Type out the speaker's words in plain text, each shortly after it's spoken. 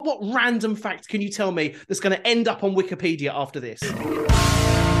What random fact can you tell me that's going to end up on Wikipedia after this?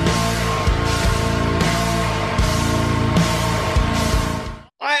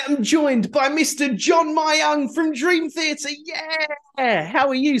 I am joined by Mr. John Myung from Dream Theatre. Yeah! How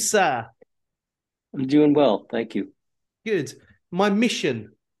are you, sir? I'm doing well, thank you. Good. My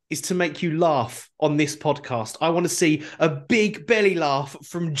mission is to make you laugh on this podcast. I want to see a big belly laugh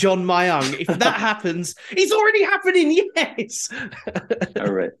from John Myung. If that happens, it's already happening. Yes.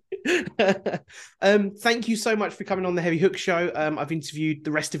 All right. Thank you so much for coming on the Heavy Hook Show. I've interviewed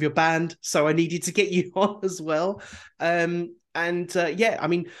the rest of your band, so I needed to get you on as well. Yeah, I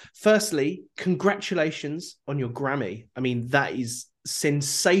mean, firstly, congratulations on your Grammy. I mean, that is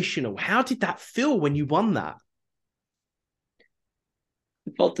sensational. How did that feel when you won that?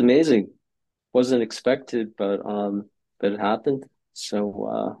 It felt amazing. Wasn't expected, but it happened.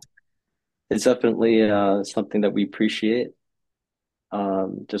 So it's definitely something that we appreciate.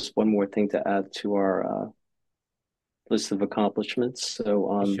 Just one more thing to add to our list of accomplishments.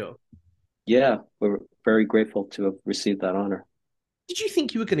 So Sure. yeah, we're very grateful to have received that honor. Did you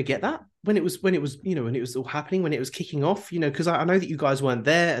think you were going to get that when it was all happening, when it was kicking off? Because I know that you guys weren't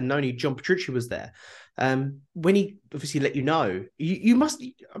there, and only John Petrucci was there. When he obviously let you know, you must.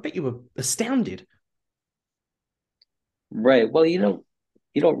 I bet you were astounded. Right. Well, you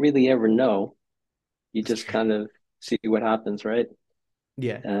don't really ever know. You That's just true. kind of see what happens, right?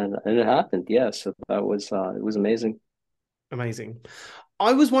 Yeah, And it happened. Yeah. So that was it was amazing. amazing.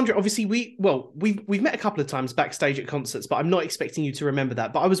 I was wondering. Obviously, we've met a couple of times backstage at concerts, but I'm not expecting you to remember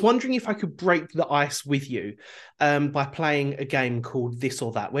that. But I was wondering if I could break the ice with you, by playing a game called This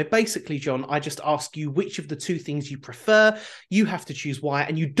or That, where basically, John, I just ask you which of the two things you prefer. You have to choose why,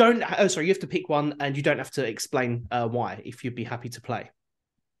 and you don't. Oh, sorry, you have to pick one, and you don't have to explain why. If you'd be happy to play,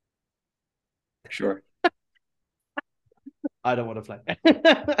 Sure. I don't want to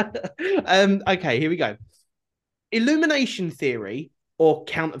play. Okay, here we go. Illumination theory or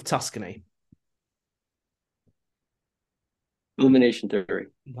Count of Tuscany? Illumination theory.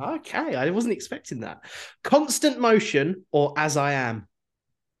 Okay, I wasn't expecting that. Constant motion or As I Am?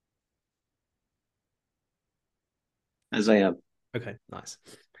 As I am. Okay, nice.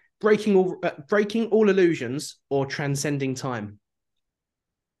 Breaking all illusions or transcending time?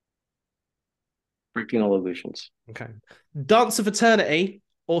 Breaking all illusions. Okay. Dance of eternity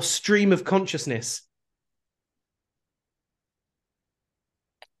or stream of consciousness?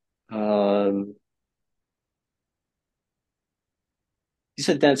 Um, you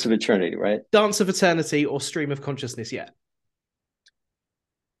said Dance of Eternity, right? Dance of eternity or stream of consciousness? Yeah.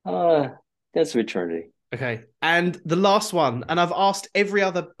 Uh, Dance of Eternity. Okay. And the last one, and I've asked every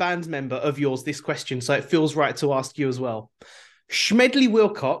other band member of yours this question, so it feels right to ask you as well. Schmedley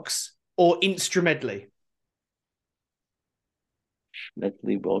Wilcox or Instrumentally?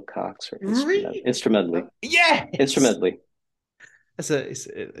 Medley Wilcox or Really? instrumentally. Yes. Instrumentally. It's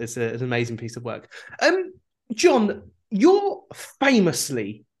an amazing piece of work. John, you're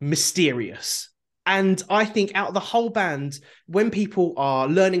famously mysterious. And I think out of the whole band, when people are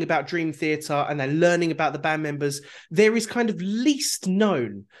learning about Dream Theatre and they're learning about the band members, there is kind of least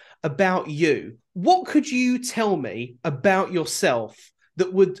known about you. What could you tell me about yourself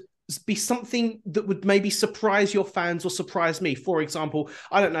that would be something that would maybe surprise your fans or surprise me? For example,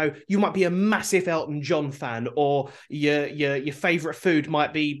 I don't know, you might be a massive Elton John fan, or your favorite food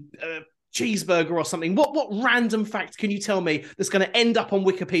might be cheeseburger or something. What random fact can you tell me that's going to end up on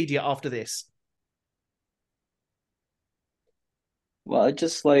Wikipedia after this? Well, I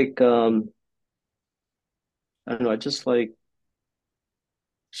just I don't know, I just like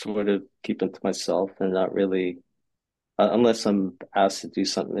sort of keeping to myself and not really unless I'm asked to do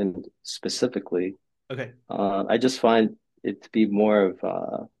something specifically. Okay, I just find it to be more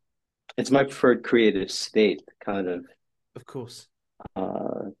of it's my preferred creative state, of course.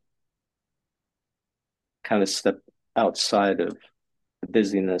 uh, kind of step outside of the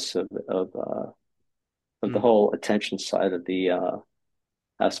busyness of the Mm, whole attention side of the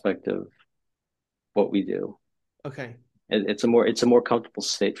aspect of what we do. okay, It's a more comfortable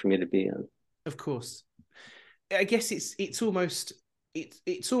state for me to be in. of course. I guess it's almost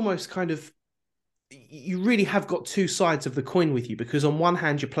kind of, you really have got two sides of the coin with you, because on one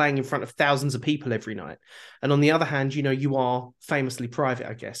hand you're playing in front of thousands of people every night, and on the other hand, you are famously private,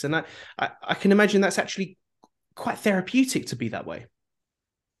 I guess. And I can imagine that's actually quite therapeutic to be that way.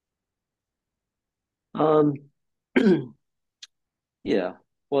 Um, yeah.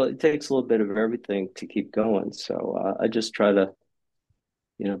 Well, it takes a little bit of everything to keep going. So I just try to,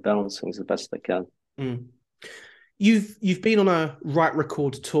 balance things the best I can. Mm. You've been on a Right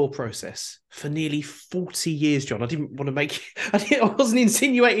Record tour process for nearly 40 years, John. I didn't want to make I wasn't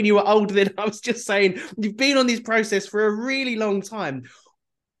insinuating you were older than I was just saying you've been on this process for a really long time.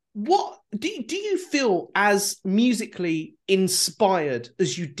 What do you feel as musically inspired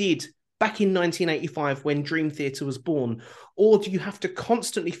as you did back in 1985 when Dream Theater was born, or do you have to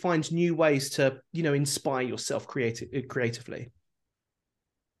constantly find new ways to inspire yourself creatively?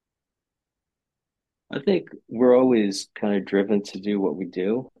 I think we're always kind of driven to do what we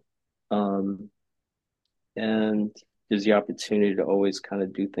do. Um, and there's the opportunity to always kind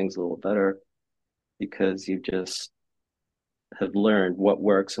of do things a little better because you just have learned what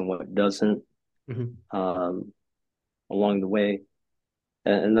works and what doesn't Mm-hmm. um, along the way.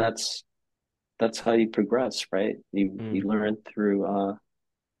 And that's how you progress, right? You Mm. learn through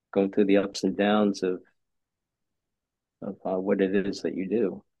going through the ups and downs of what it is that you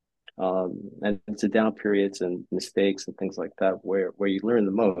do. And it's the down periods and mistakes and things like that where you learn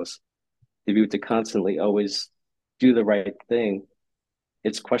the most. If you were to constantly always do the right thing,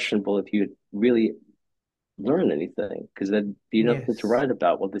 it's questionable if you really learn anything because there'd be nothing to Yes. write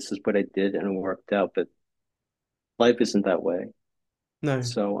about. Well, this is what I did and it worked out, but life isn't that way. No.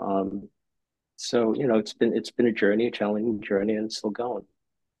 So it's been a journey, a challenging journey, and it's still going.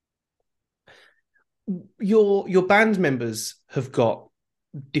 Your band members have got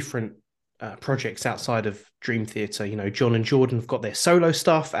different projects outside of Dream Theater. John and Jordan have got their solo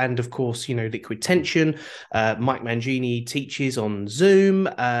stuff, and of course, Liquid Tension. Mike Mangini teaches on Zoom.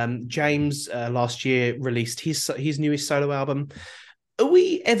 James last year released his newest solo album. Are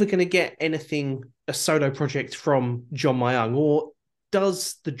we ever going to get anything a solo project from John Myung, or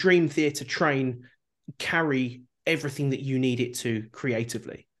does the Dream Theater train carry everything that you need it to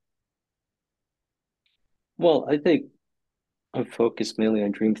creatively? Well, I think I'm focused mainly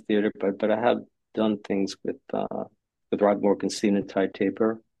on Dream Theater, but I have done things with Rod Morgenstein and Ty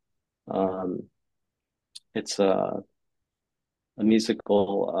Tabor. Um, it's a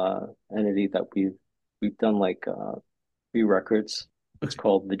musical entity that we've done like 3 records. It's Okay.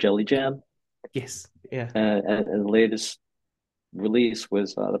 called the Jelly Jam, Yes. Yeah. and the latest release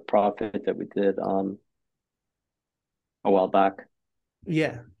was the Prophet that we did a while back,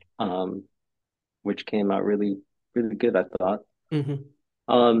 Yeah. um, which came out really really good, I thought.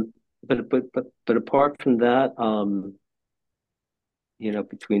 Mm-hmm. Um, but apart from that,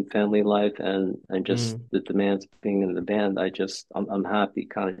 between family life and just Mm. the demands of being in the band, I'm happy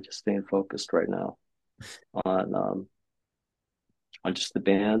kind of just staying focused right now on um on just the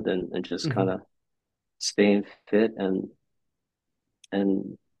band and just kind Mm-hmm. of staying fit and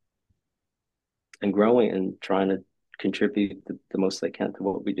and growing and trying to contribute the most I can to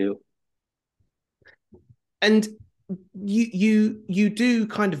what we do. And you do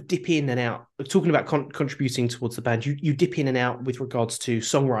kind of dip in and out. Talking about contributing towards the band, you dip in and out with regards to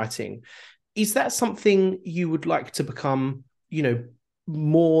songwriting. Is that something you would like to become,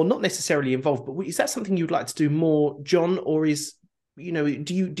 more not necessarily involved, but is that something you'd like to do more, John? Or do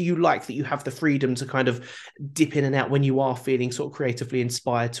you like that you have the freedom to kind of dip in and out when you are feeling sort of creatively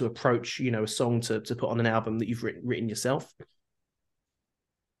inspired to approach, a song to put on an album that you've written yourself?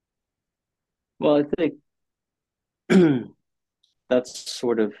 Well, I think that's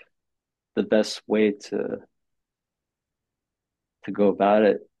sort of the best way to go about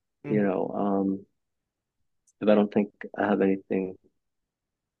it. You Mm, know, if I don't think I have anything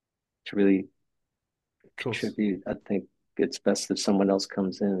to really of course, contribute, I think it's best if someone else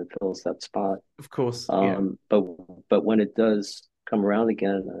comes in and fills that spot. of course, yeah. But when it does come around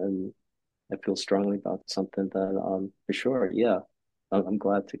again and I feel strongly about something, then for sure, yeah, I'm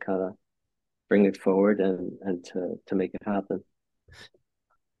glad to kind of bring it forward and to make it happen.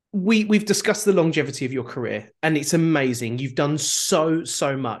 We've discussed the longevity of your career, and it's amazing. You've done so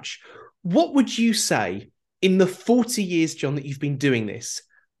much. What would you say in the 40 years, John, that you've been doing this?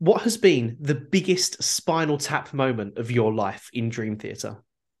 What has been the biggest Spinal Tap moment of your life in Dream Theater?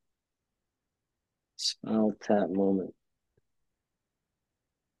 Smile tap moment.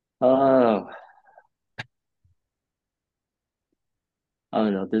 Oh, I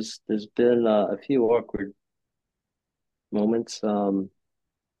don't know. There's been a few awkward moments. I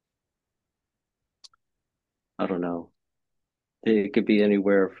don't know. It could be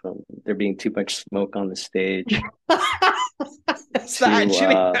anywhere from there being too much smoke on the stage Has that to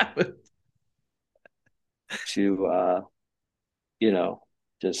actually happened? to you know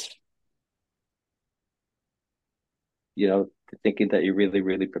just thinking that you're really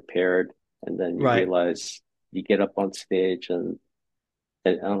really prepared, and then you Right. realize you get up on stage and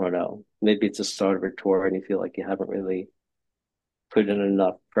I don't know. Maybe it's the start of a tour and you feel like you haven't really put in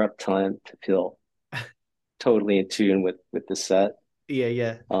enough prep time to feel totally in tune with the set. Yeah,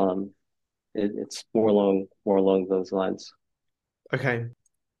 yeah. Um, it's more along those lines. Okay.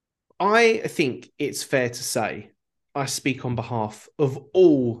 I think it's fair to say I speak on behalf of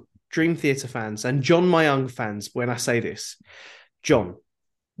all Dream Theater fans and John Myung fans when I say this. John,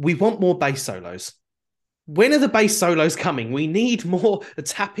 we want more bass solos. When are the bass solos coming? We need more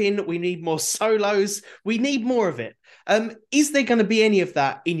tap in. We need more solos. We need more of it. Is there going to be any of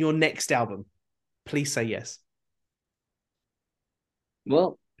that in your next album? Please say yes.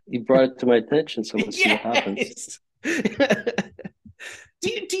 Well, you brought it to my attention, so we'll see what happens. Yes.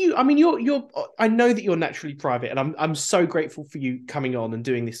 Do you I mean you're I know that you're naturally private and I'm so grateful for you coming on and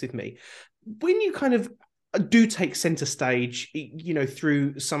doing this with me. When you kind of do take center stage,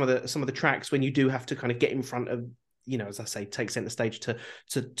 through some of the tracks, when you do have to kind of get in front of, as I say, take center stage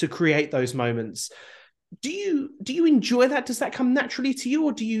to create those moments, do you enjoy that? Does that come naturally to you,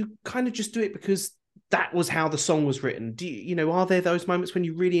 or do you kind of just do it because that was how the song was written? Are there those moments when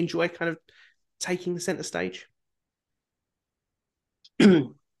you really enjoy kind of taking the center stage?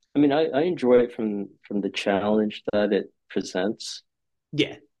 I mean, I enjoy it from the challenge that it presents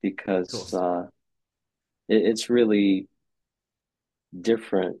Yeah, of because course. it's really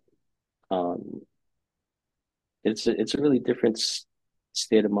different. Um, it's a really different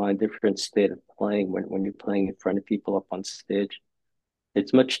state of mind, different state of playing when you're playing in front of people up on stage.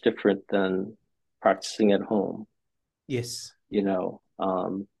 It's much different than practicing at home, Yes. you know.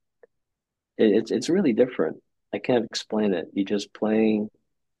 It's really different. I can't explain it. You're just playing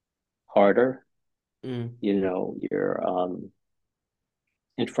harder, Mm, you're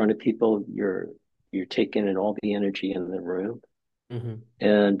in front of people, you're taking in all the energy in the room. hmm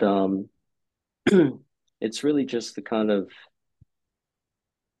And it's really just the kind of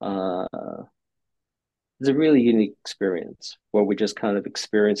uh it's a really unique experience where we're just kind of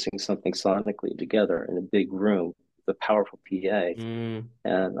experiencing something sonically together in a big room with a powerful PA. mm,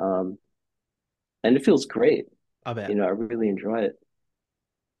 And it feels great. I bet. I really enjoy it.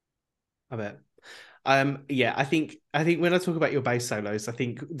 I bet. Yeah, I think when I talk about your bass solos, I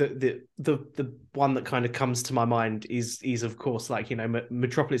think the one that kind of comes to my mind is of course, like,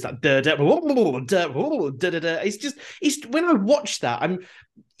 Metropolis, like da da da da da da. It's when I watch that,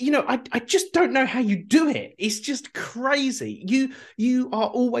 I just don't know how you do it. It's just crazy. You are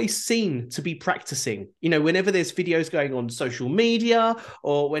always seen to be practicing. Whenever there's videos going on social media,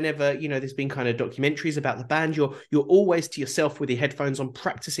 or whenever there's been kind of documentaries about the band, you're always to yourself with your headphones on,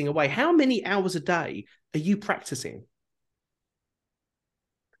 practicing away. How many hours a day are you practicing?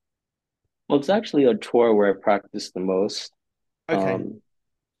 Well, it's actually a tour where I practice the most. Okay, Um,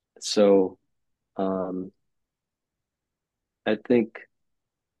 so um, I think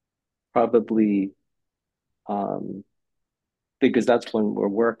probably um, because that's when we're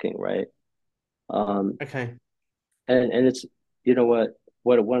working, right? Um, okay, and it's you know what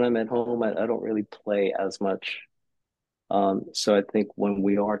when I'm at home, I don't really play as much. So I think when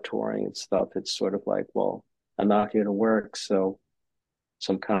we are touring and stuff, it's sort of like, well, I'm out here to work, so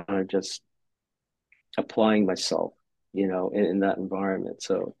I'm kind of just applying myself, in that environment.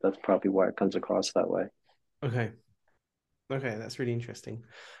 So that's probably why it comes across that way. okay, okay. That's really interesting.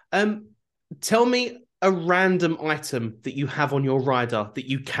 Um, Tell me a random item that you have on your rider that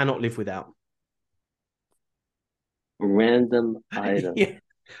you cannot live without. Random item. Yeah.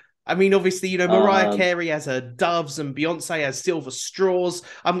 I mean, obviously, Mariah Um, Carey has her doves and Beyonce has silver straws.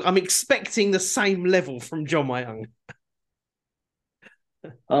 I'm expecting the same level from John Myung.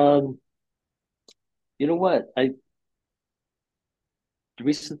 um, you know what? The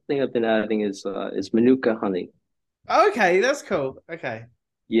recent thing I've been adding is Manuka honey. Okay, that's cool. Okay,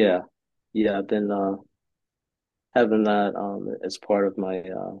 Yeah, yeah, I've been having that as part of my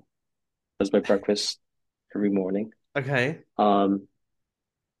as my breakfast every morning. okay. Um,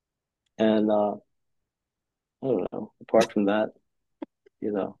 and I don't know. Apart from that,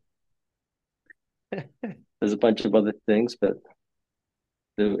 you know, there's a bunch of other things, but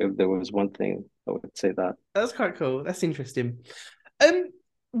if there was one thing, I would say that. That's quite cool. That's interesting. Um,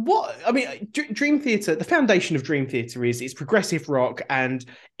 what I mean, Dream Theater. The foundation of Dream Theater is it's progressive rock, and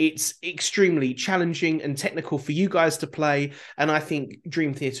it's extremely challenging and technical for you guys to play. And I think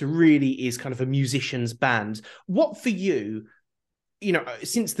Dream Theater really is kind of a musician's band. What for you?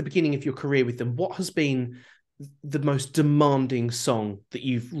 Since the beginning of your career with them, what has been the most demanding song that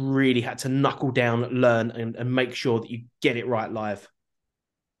you've really had to knuckle down, learn, and make sure that you get it right live?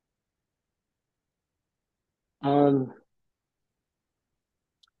 Um,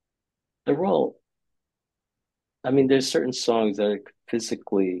 they're all. I mean, there's certain songs that are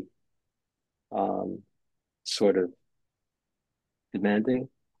physically um sort of demanding.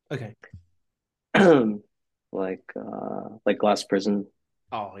 Okay. like Glass Prison.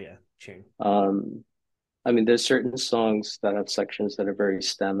 Oh yeah, tune. Um, I mean, there's certain songs that have sections that are very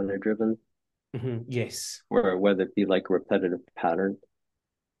stamina driven, Yes. or whether it be like a repetitive pattern.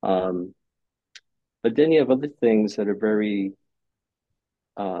 Um, but then you have other things that are very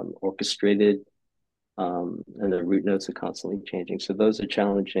orchestrated, and the root notes are constantly changing. So those are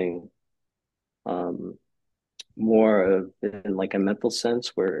challenging, um, more of in like a mental sense,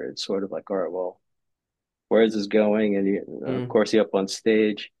 where it's sort of like, all right, well, where is this going? And of Mm. course, you're up on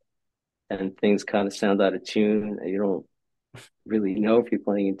stage, and things kind of sound out of tune, and you don't really know if you're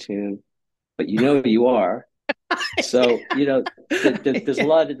playing in tune, but you know you are. So there's a Yeah.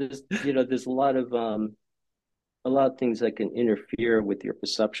 lot of this, there's a lot of things that can interfere with your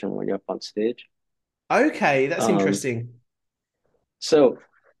perception when you're up on stage. Okay, that's Um, interesting. so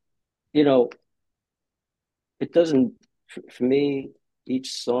you know, it doesn't for me.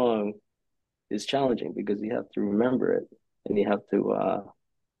 Each song is challenging because you have to remember it, and you have to uh,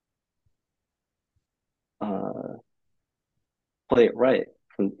 play it right.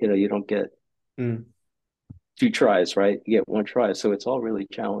 From you don't get Mm. two tries, right? You get one try, so it's all really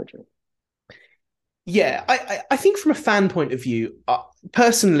challenging. Yeah, I think from a fan point of view,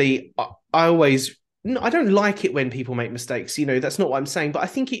 personally, I always no, I don't like it when people make mistakes. That's not what I'm saying, but I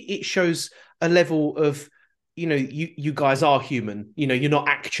think it shows a level of you guys are human. You're not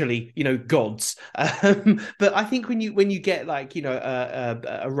actually gods. But I think when you get like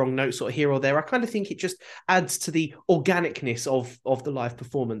a wrong note sort of here or there, I kind of think it just adds to the organicness of the live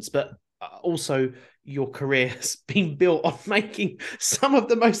performance. But also your career has been built on making some of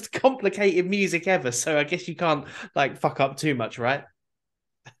the most complicated music ever. So I guess you can't like fuck up too much, right?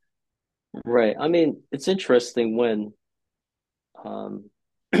 Right. I mean, it's interesting when um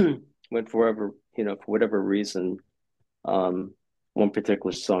when forever, for whatever reason, um one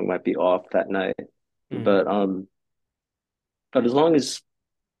particular song might be off that night. Mm, But as long as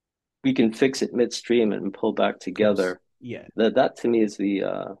we can fix it midstream and pull back of course. together, Yeah. that to me is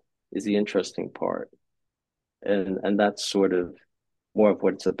the interesting part. And that's sort of more of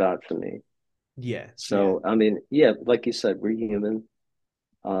what it's about for me. Yeah. Yeah. So I mean, yeah, like you said, we're human.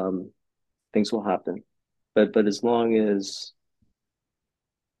 Um, things will happen. But as long as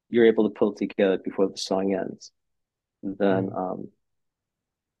you're able to pull it together before the song ends, then Mm,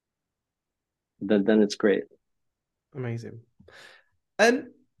 then it's great. amazing.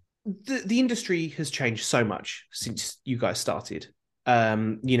 Um, the industry has changed so much since you guys started.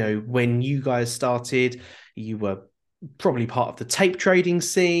 When you guys started, you were probably part of the tape trading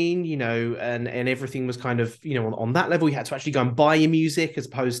scene, and everything was kind of, on that level. You had to actually go and buy your music as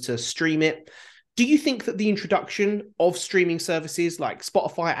opposed to stream it. Do you think that the introduction of streaming services like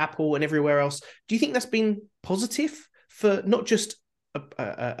Spotify, Apple, and everywhere else, do you think that's been positive for not just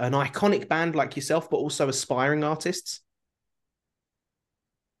an iconic band like yourself, but also aspiring artists?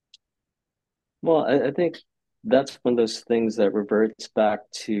 Well, I think that's one of those things that reverts back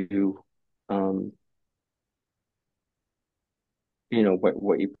to, um,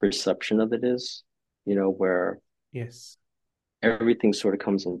 what your perception of it is, where Yes. everything sort of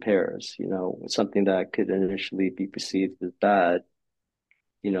comes in pairs, something that could initially be perceived as bad,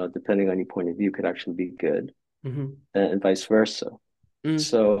 depending on your point of view, could actually be good, Mm-hmm. and vice versa. Mm,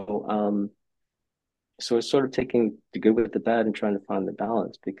 So, so it's sort of taking the good with the bad and trying to find the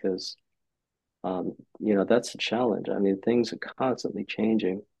balance because, that's a challenge. I mean, things are constantly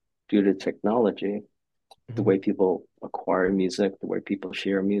changing due to technology, the way mm-hmm. people acquire music, the way people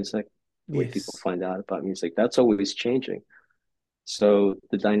share music, the way people Yes. find out about music, that's always changing. So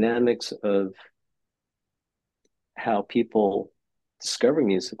the dynamics of how people discover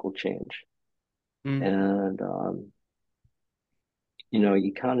music will change. Mm, And,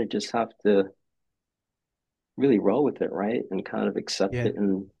 you kind of just have to really roll with it, right? And kind of accept yeah. it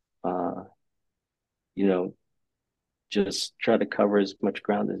and, uh, you know, just try to cover as much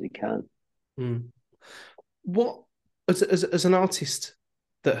ground as you can. Mm. What as an artist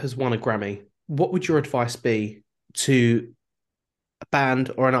that has won a Grammy, what would your advice be to a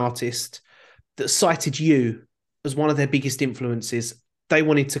band or an artist that cited you as one of their biggest influences? They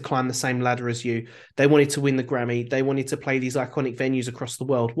wanted to climb the same ladder as you. They wanted to win the Grammy. They wanted to play these iconic venues across the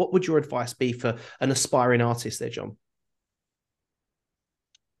world. What would your advice be for an aspiring artist there, John?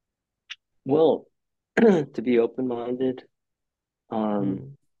 Well, to be open-minded, um,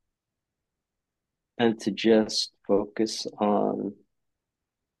 Mm, and to just focus on,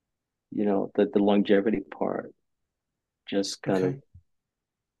 the longevity part, just kind of,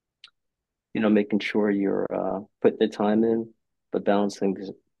 okay. making sure you're putting the time in, but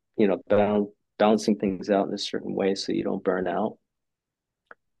you know, balancing things out in a certain way so you don't burn out.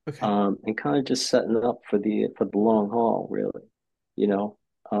 Okay. and kind of just setting up for the long haul, really, you know,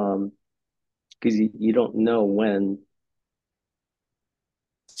 um, because you don't know when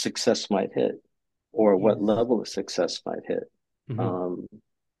success might hit or what Yes. level of success might hit. Hmm. Um,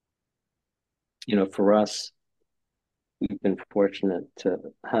 for us, we've been fortunate to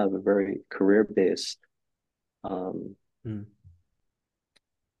have a very um, Mm.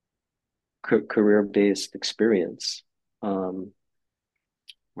 career-based experience, um,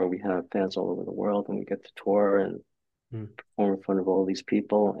 where we have fans all over the world and we get to tour and Mm. perform in front of all these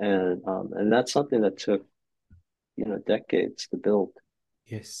people, and that's something that took decades to build,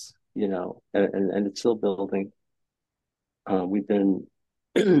 Yes. and it's still building. We've been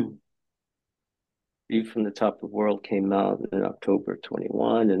View from the Top of the World came out in October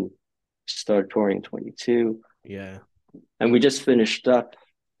 21 and started touring in 22. Yeah. And we just finished up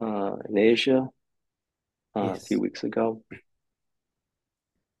in Asia a few Yes. weeks ago.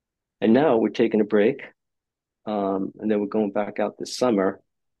 And now we're taking a break. And then we're going back out this summer.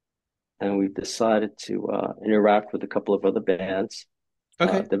 And we've decided to interact with a couple of other bands,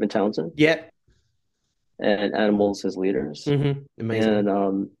 Okay. Devin Townsend Yeah. and Animals as leaders. Amazing.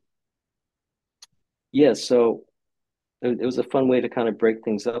 And yeah, so it was a fun way to kind of break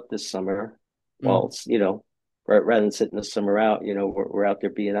things up this summer. While Mm. it's, rather than sitting the summer out, we're out there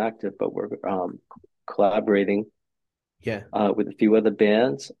being active, but we're collaborating Yeah. with a few other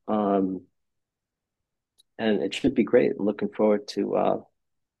bands. And it should be great. I'm looking forward to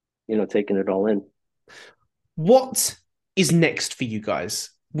taking it all in. What is next for you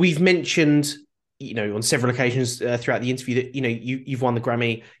guys? We've mentioned, on several occasions throughout the interview that you've won the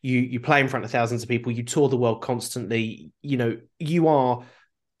Grammy, you play in front of thousands of people, you tour the world constantly. You are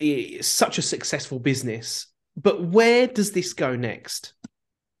such a successful business. But where does this go next?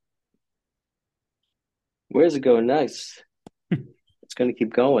 Where's it going next? It's going to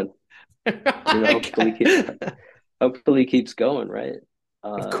keep going. Okay. Hopefully it keeps going, right?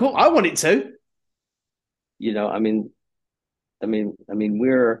 Of course, I Um, want it to. I mean,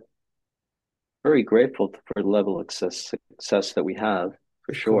 we're very grateful for the level of success that we have,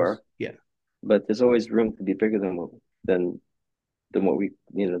 for Of course, sure. yeah. But there's always room to be bigger than than what we,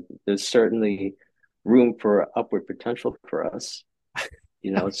 there's certainly room for upward potential for us,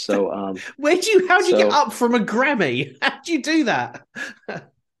 so How do you get so up from a Grammy? How do you do that?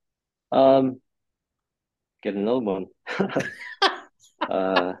 um get another one.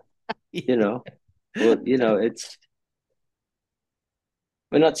 uh you Yeah. know well, it's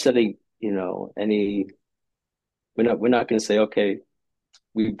we're not setting, any we're not going to say, okay,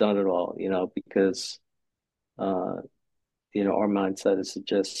 we've done it all, because uh our mindset is to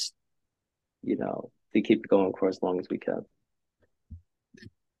just, to keep going for as long as we can.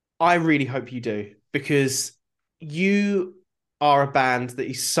 I really hope you do because you are a band that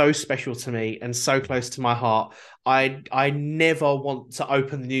is so special to me and so close to my heart. I never want to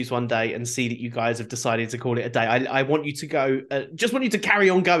open the news one day and see that you guys have decided to call it a day. I want you to go, just want you to carry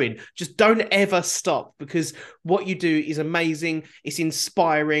on going. Just don't ever stop because what you do is amazing. It's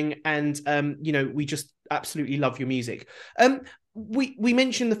inspiring, and we just absolutely love your music. We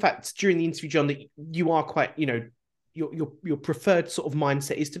mentioned the fact during the interview, John, that you are quite, your preferred sort of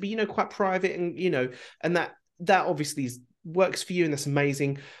mindset is to be quite private, and and that obviously works for you, and that's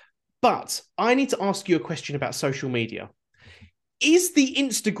amazing. But I need to ask you a question about social media. Is the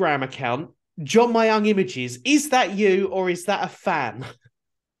Instagram account John Myung Images, is that you or is that a fan?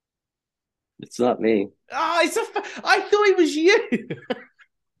 It's not me. It's I thought it was you.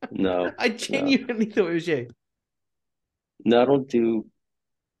 No, I no, genuinely thought it was you. no. I don't do.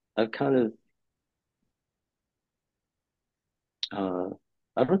 I've kind of. Uh,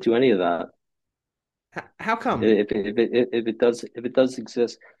 I don't do any of that. How come? If it does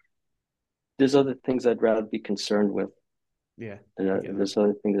exist, there's other things I'd rather be concerned with, Yeah, and I get that. there's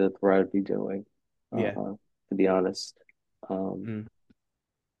other things I'd rather be doing. Yeah. To be honest, um, Mm.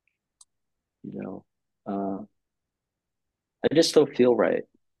 you know, uh, I just don't feel right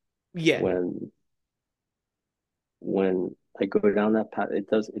Yeah. when I go down that path. It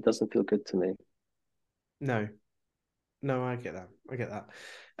doesn't feel good to me. No. No, I get that. I get that.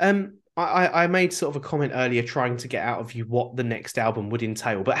 I made sort of a comment earlier trying to get out of you what the next album would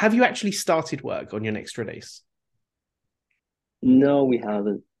entail, but have you actually started work on your next release? No, we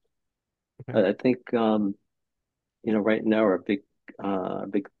haven't. Okay. I think right now our big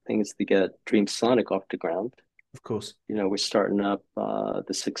thing is to get Dream Sonic off the ground. Of course. We're starting up the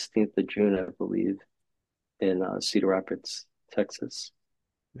 16th of June, I believe, in Cedar Rapids, Texas.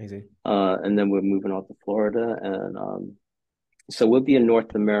 Amazing. And then we're moving on to Florida. And so we'll be in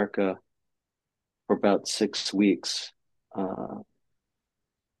North America for about 6 weeks. Uh,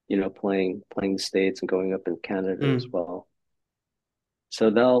 playing the States and going up in Canada as Mm. well. So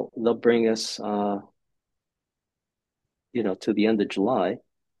they'll bring us to the end of July,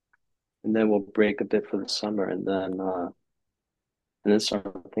 and then we'll break a bit for the summer, and then start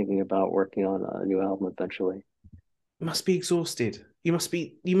thinking about working on a new album eventually. You must be exhausted. You must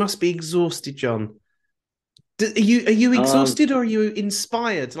be exhausted, John. Are you Um, exhausted or are you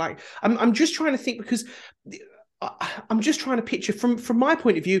inspired? Like I'm just trying to think because I'm just trying to picture from my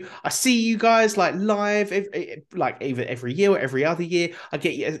point of view. I see you guys like live, like either every year or every other year. I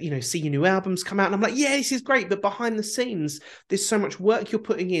get see your new albums come out, and I'm like, yeah, this is great. But behind the scenes, there's so much work you're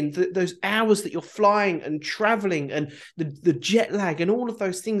putting in. Those hours that you're flying and traveling, and the jet lag, and all of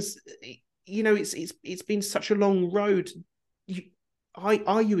those things. It's been such a long road. You,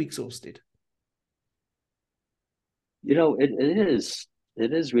 are you exhausted?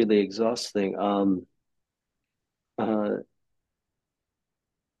 it is really exhausting. Uh,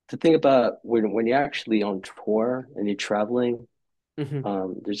 the thing about when you're actually on tour and you're traveling,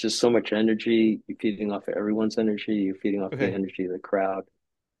 Hmm. there's just so much energy. You're feeding off of everyone's energy. You're feeding off the Okay. energy of the crowd,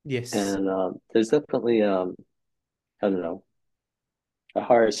 Yes. and there's definitely I don't know, a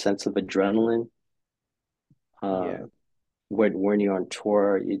higher sense of adrenaline. Uh, Yeah. when you're on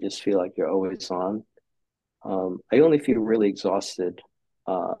tour, you just feel like you're always on. I only feel really exhausted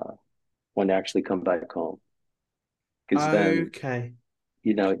uh, when I actually come back home, because then Okay.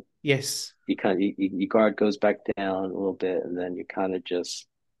 you know Yes. you kind of your guard goes back down a little bit, and then you kind of just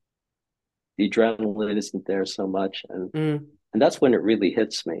the adrenaline isn't there so much, Mm. and that's when it really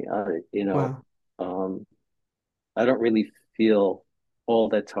hits me. Wow. Um, I don't really feel all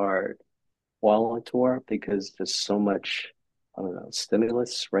that tired while on tour because there's so much, I don't know,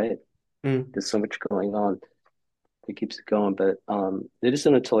 stimulus, right? Mm. There's so much going on that keeps it going. But it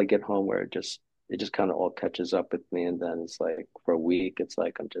isn't until I get home where it just kind of all catches up with me, and then it's like for a week, it's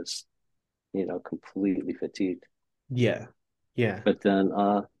like I'm just completely fatigued. Yeah. Yeah. But then,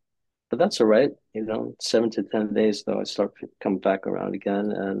 but that's all right. 7 to 10 days though, I start coming back around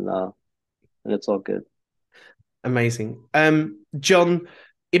again, and it's all good. Amazing. John,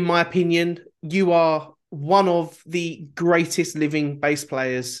 in my opinion, you are one of the greatest living bass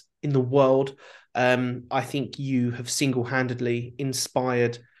players in the world. I think you have single-handedly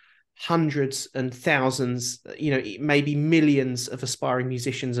inspired hundreds and thousands, maybe millions of aspiring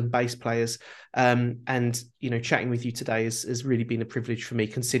musicians and bass players. And chatting with you today has really been a privilege for me,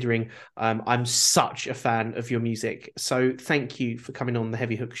 considering I'm such a fan of your music. So thank you for coming on the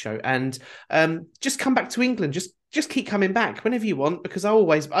Heavy Hook Show, and just come back to England. Just keep coming back whenever you want, because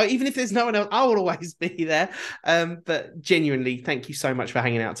even if there's no one else, I will always be there. But genuinely, thank you so much for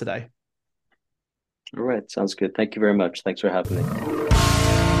hanging out today. All right, sounds good. Thank you very much. Thanks for having me.